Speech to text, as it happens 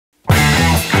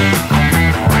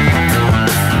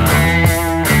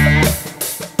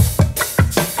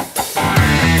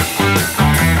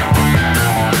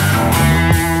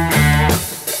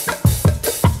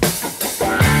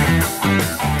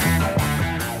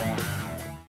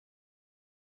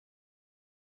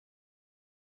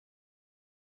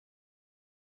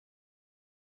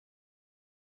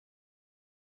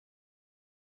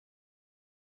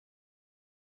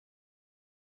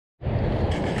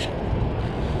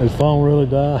His phone really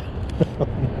died.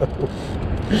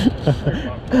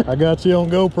 I got you on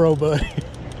GoPro, buddy.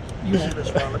 You hold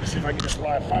this rod. Let me see if I can get this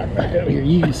live fire back out here.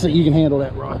 You can see, you can handle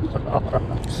that rod.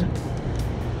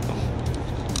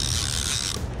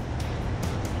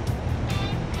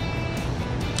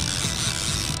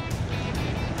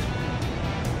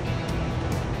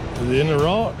 Is it in the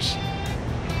rocks?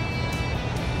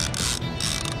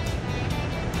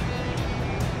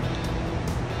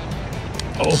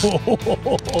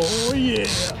 Oh yeah.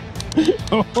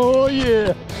 Oh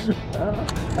yeah.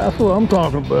 That's what I'm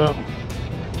talking about.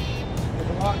 It's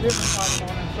a lot different fighting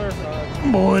on that surf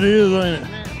rod. Boy, it is, ain't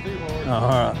it? All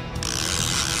right.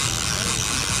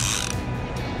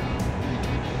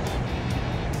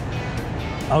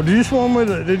 Oh, did you just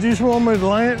want me to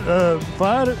land,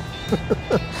 fight it?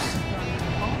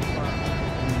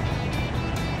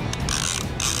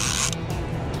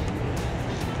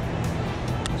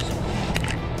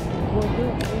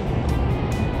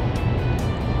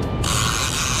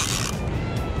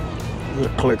 The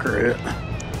clicker hit.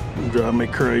 It'll drive me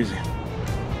crazy.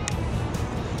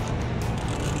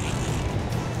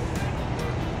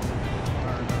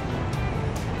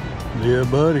 Yeah,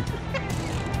 buddy.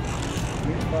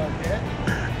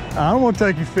 I don't want to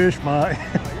take you fish, Mike.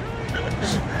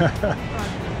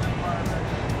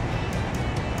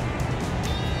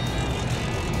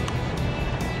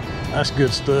 That's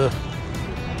good stuff.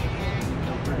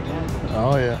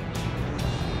 Oh yeah.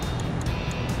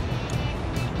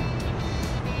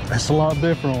 That's a lot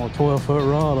different on a 12-foot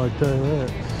rod, I can tell you that.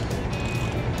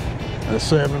 That's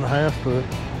 7.5 foot.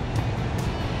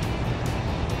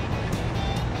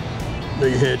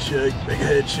 Big head shake, big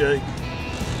head shake.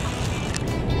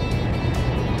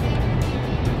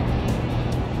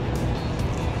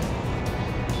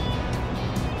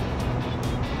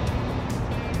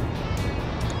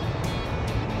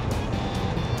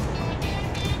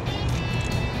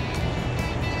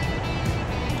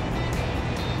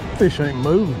 Fish ain't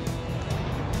moving.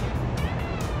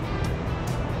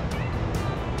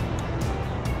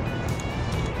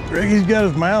 Ricky's got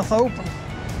his mouth open.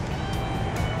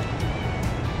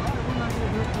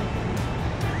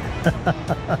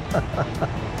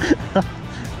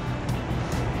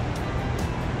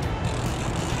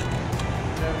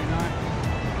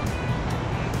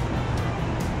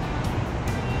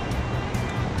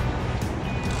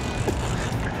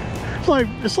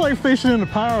 It's like fishing in the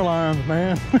power lines,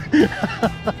 man.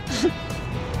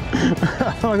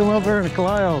 I feel like I'm up there in the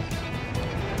clouds.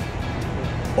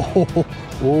 Oh,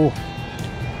 oh.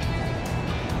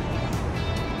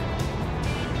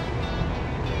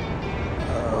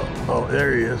 Oh,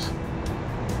 there he is.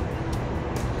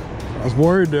 I was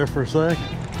worried there for a second.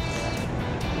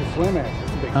 You swim at it.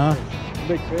 It's a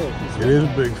big fish. It's a big fish. It is a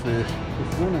big fish.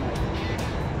 You're swimming at it.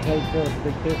 How you feel it's a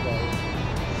big fish out here.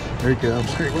 Here he comes.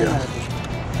 Here he comes.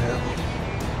 Yeah.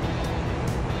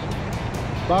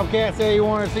 Bobcat said he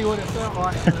wanted to see what it felt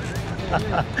like. He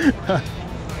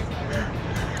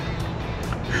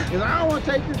said, I don't want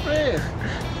to take your fish.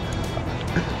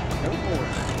 Go for it.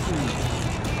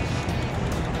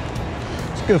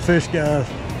 It's good fish, guys.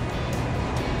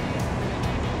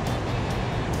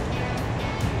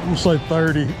 I'm gonna say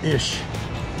 30-ish.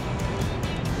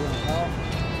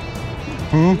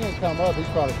 He's gonna come up, he's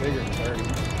probably bigger than 30.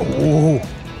 Oh.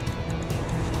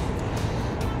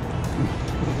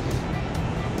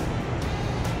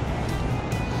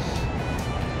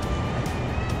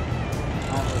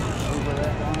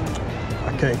 I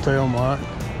can't tell, Mike.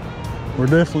 We're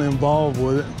definitely involved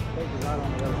with it.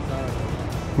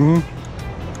 Hmm.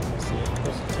 Let's see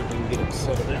if we can get it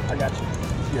settled in. I got you.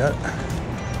 Yeah.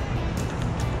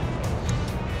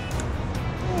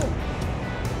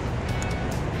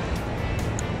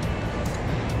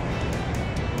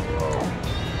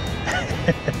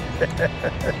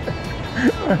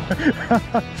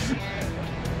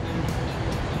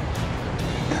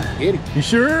 Get it. You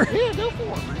sure? Yeah, go for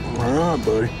it, man. All right,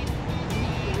 buddy.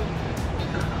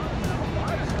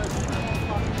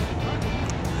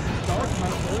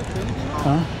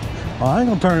 Huh? Well, I ain't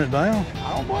gonna turn it down. I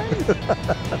don't blame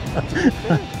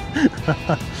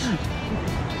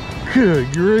you. Good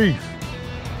grief.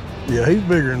 Yeah, he's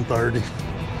bigger than 30.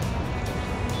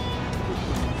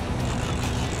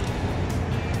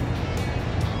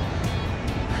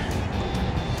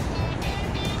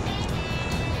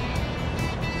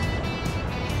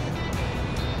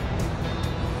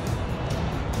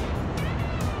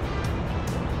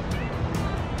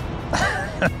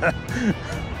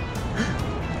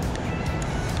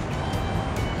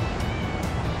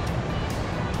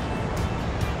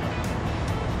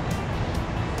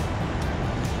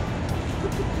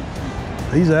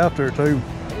 He's out there too.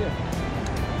 Yeah.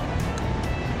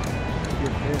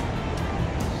 good fish.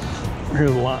 Hear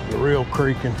the reel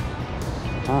creaking.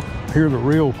 Huh? Hear the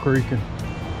reel creaking.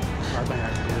 I think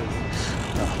that's good.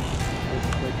 It's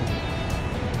creaking.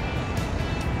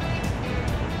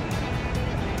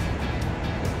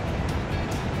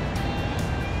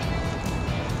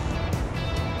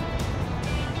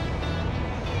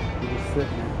 He's just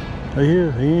sitting there. He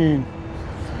is. He ain't.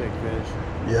 It's a big fish.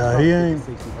 Yeah, Probably he ain't.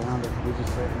 60 pounder. He's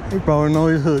just sitting there. He probably know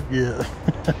he's hooked yet.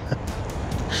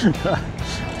 That's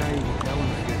how you can tell when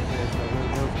they're good fish.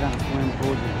 Those kind of swim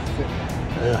towards you and sit there.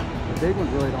 Yeah. The big ones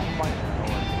really don't fight that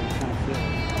hard. They just kind of sit.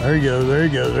 There he goes. There he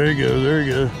goes. There he goes. There he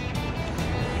goes.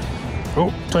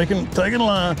 Oh, taking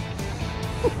line.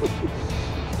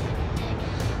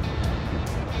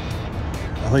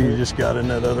 I think he just got in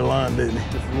that other line, didn't he?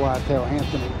 This is why I tell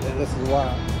Anthony. This is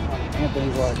why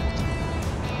Anthony's like,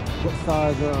 what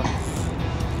size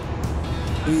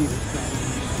feed is that?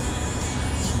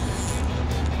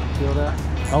 Feel that?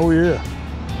 Oh yeah.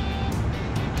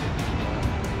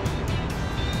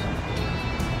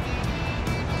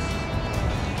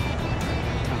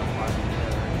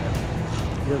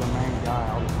 You're the main guy.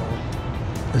 I'll just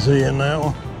hold. Is he in that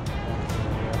one?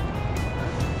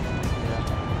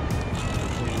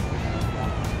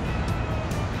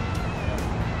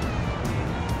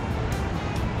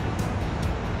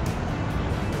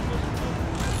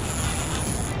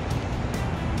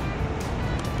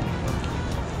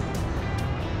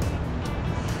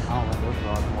 I don't think those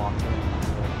rods locked in.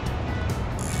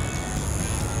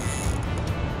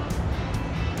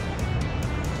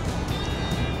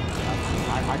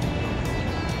 I can do it.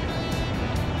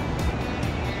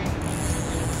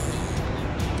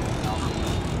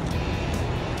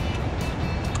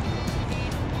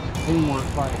 Teamwork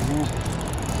fighting here.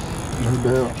 No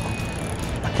doubt.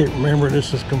 I can't remember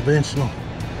this is conventional.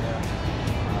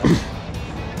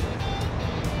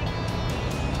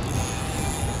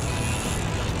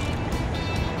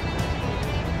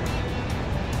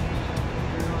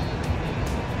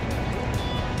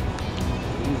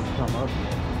 Come up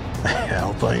here. I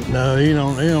don't think. No, he ain't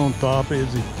on top,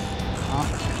 is he?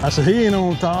 Huh? I said he ain't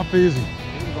on top, is he?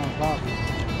 He's on top.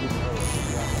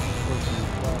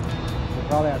 They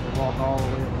probably have to walk all the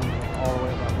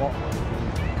way up that walkway.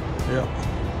 Yep.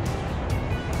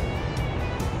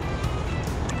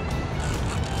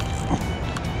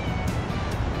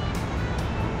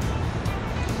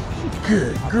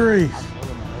 Good grief.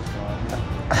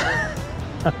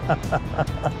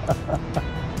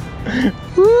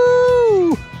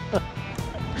 Woo!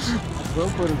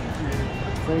 We'll put him.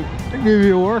 They give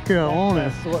you a workout, won't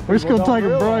it? We're just gonna take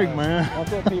a break, man.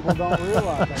 That's what people don't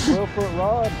realize. That 12-foot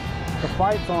rod, the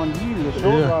fight's on you. The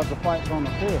short rod's the fight's on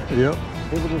the fish. Yep.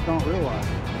 People just don't realize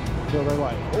it until they're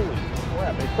like, holy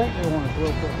crap! They think they want a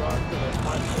 12-foot rod until they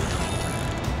fight it.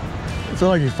 I feel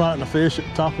like you're fighting a fish at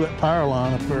the top of that power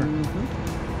line up there.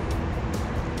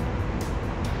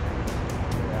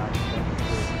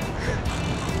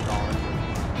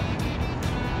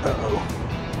 Uh-oh.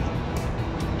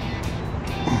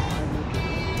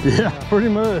 Yeah, pretty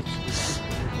much.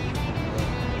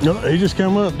 No, he just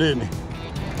come up, didn't he?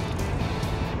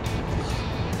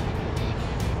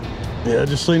 Yeah, I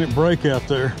just seen it break out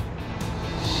there.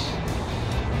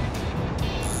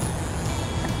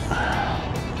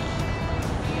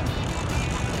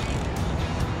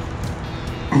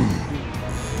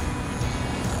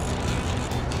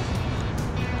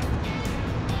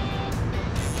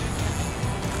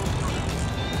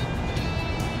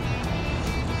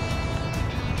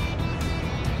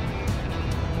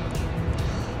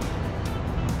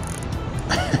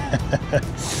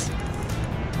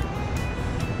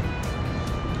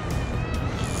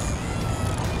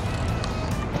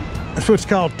 That's what's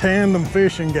called tandem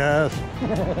fishing, guys.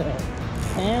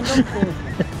 Tandem fishing.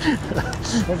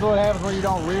 That's what happens when you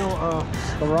don't reel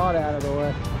the rod out of the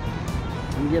way.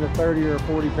 You get a 30 or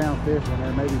 40 pound fish in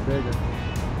there, maybe bigger.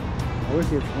 I wish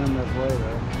he'd swim this way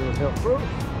though. It would help. Woo! I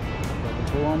can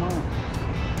pull on mine.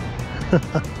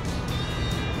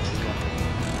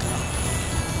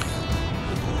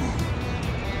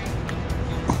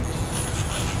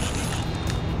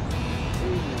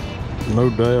 No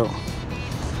doubt.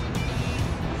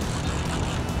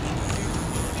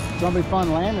 It's gonna be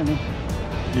fun landing him.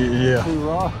 Yeah. 2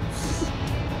 rods.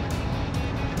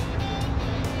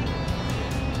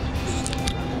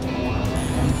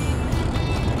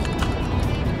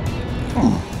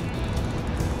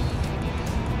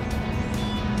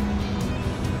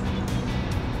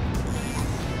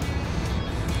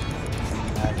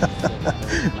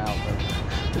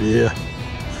 Yeah.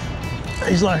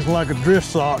 He's like a drift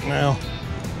sock now.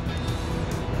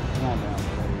 Come on down.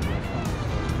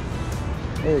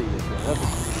 There you go. That's a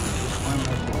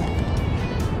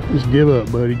Just give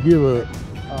up, buddy. Give up.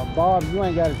 Bob, you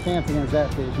ain't got a chance against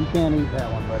that fish. You can't eat that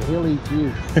one, buddy. He'll eat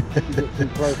you if you get too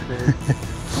close to him.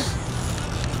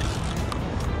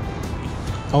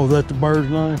 Oh, is that the bird's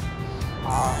name?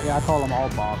 Yeah, I call them all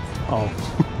Bobs. Oh.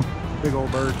 Big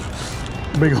old bird.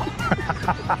 Big old,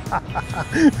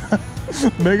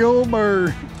 big old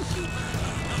bird.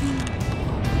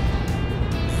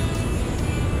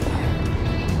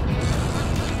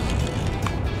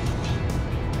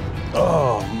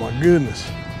 Oh my goodness.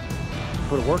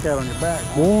 Put a workout on your back.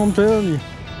 Boy, I'm telling you.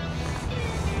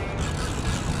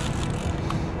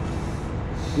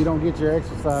 If you don't get your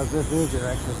exercise, this is your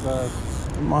exercise.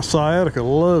 My sciatica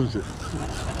loves it.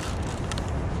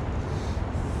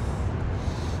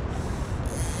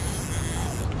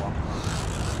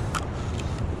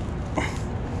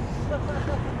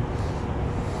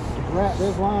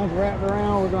 This line's wrapped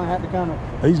around, we're gonna have to kind of.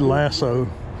 He's lasso.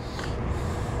 He's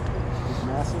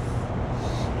massive.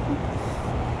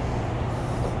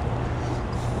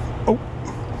 Oh.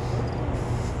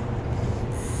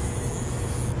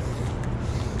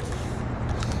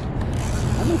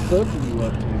 How much stuff are you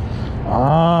up to?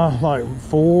 Like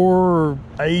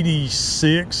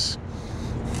 486.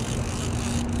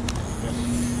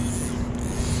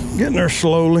 Getting there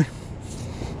slowly. Oh,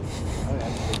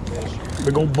 that's a big fish.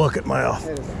 Big old bucket mouth.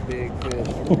 That is a big fish.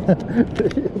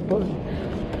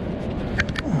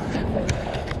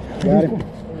 Got him.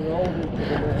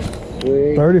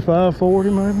 35, 40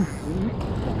 maybe.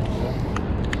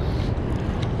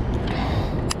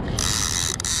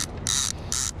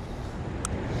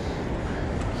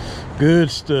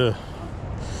 Good stuff.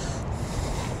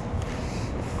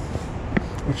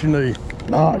 What you need?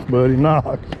 Knox, buddy,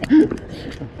 knox.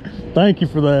 Thank you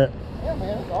for that. Yeah,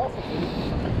 man, that's awesome.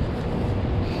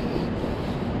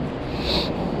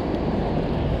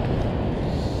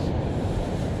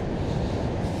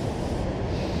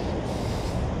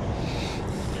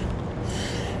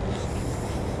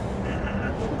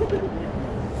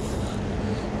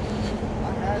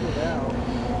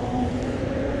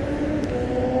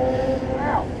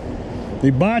 He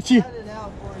bite you?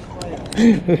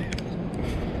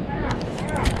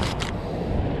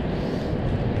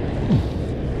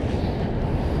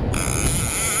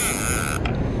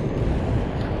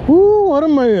 Woo, what a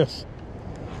mess.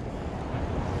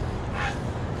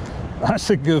 That's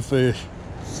a good fish.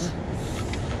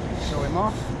 Show him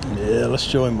off? Yeah, let's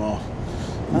show him off.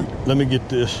 Huh? Let me get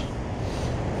this.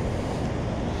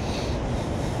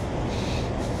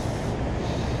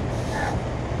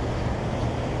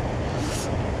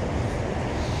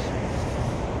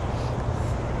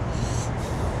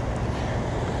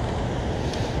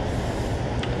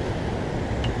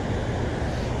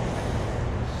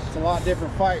 It's a lot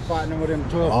different fighting with him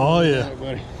 12. Oh yeah.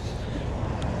 Buddy.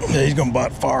 Yeah, he's gonna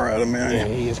bite fire out of me. Yeah,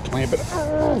 he is clamping.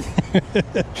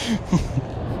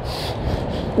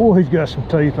 Oh, he's got some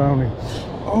teeth on him.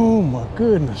 Oh my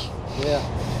goodness. Yeah,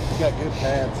 he's got good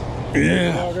pads.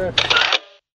 Yeah.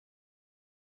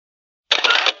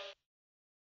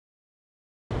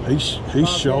 He's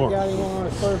sharp. Got him on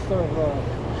his first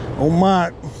Oh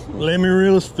Mike, let me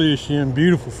reel this fish in.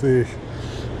 Beautiful fish,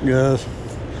 guys.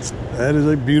 That is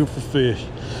a beautiful fish.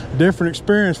 Different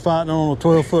experience fighting on a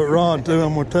 12-foot rod too,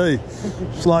 I'm gonna tell you.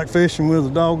 It's like fishing with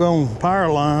a doggone power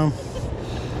line.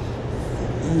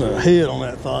 The head on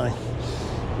that thing.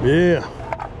 Yeah.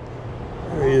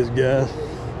 There he is, guys.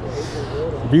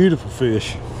 Beautiful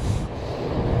fish.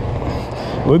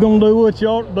 We're gonna do what you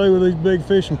ought to do with these big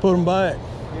fish and put them back.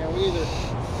 Yeah, we either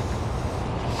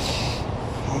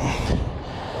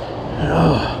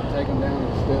take them down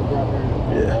and step right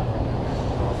there. Yeah.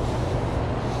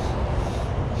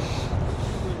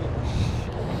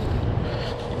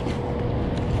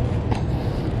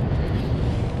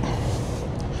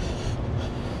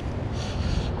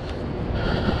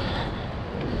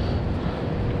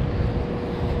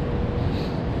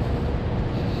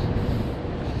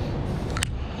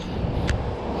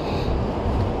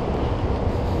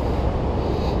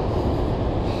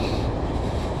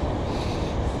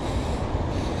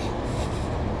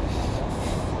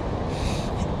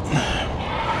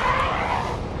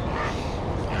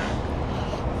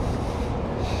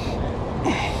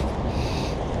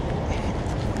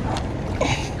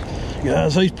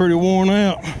 Guys, he's pretty worn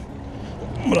out.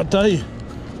 But I tell you,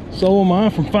 so am I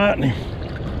from fighting him.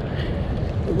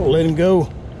 We're gonna let him go.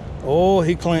 Oh,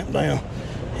 he clamped down.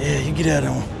 Yeah, you get out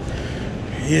of him.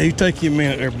 Yeah, you take you a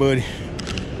minute there, buddy.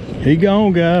 He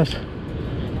gone, guys.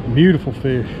 Beautiful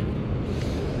fish.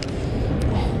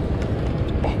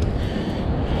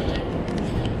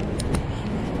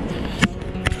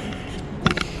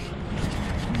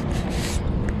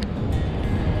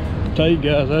 tell you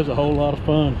guys, that's a whole lot of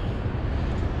fun.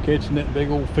 Catching that big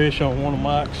old fish on one of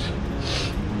Mike's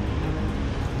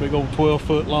big old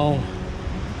 12-foot long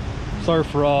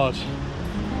surf rods.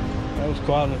 That was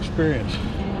quite an experience.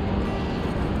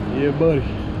 Yeah, buddy.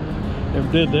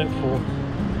 Never did that before.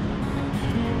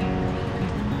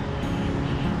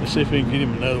 Let's see if we can get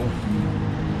him another one.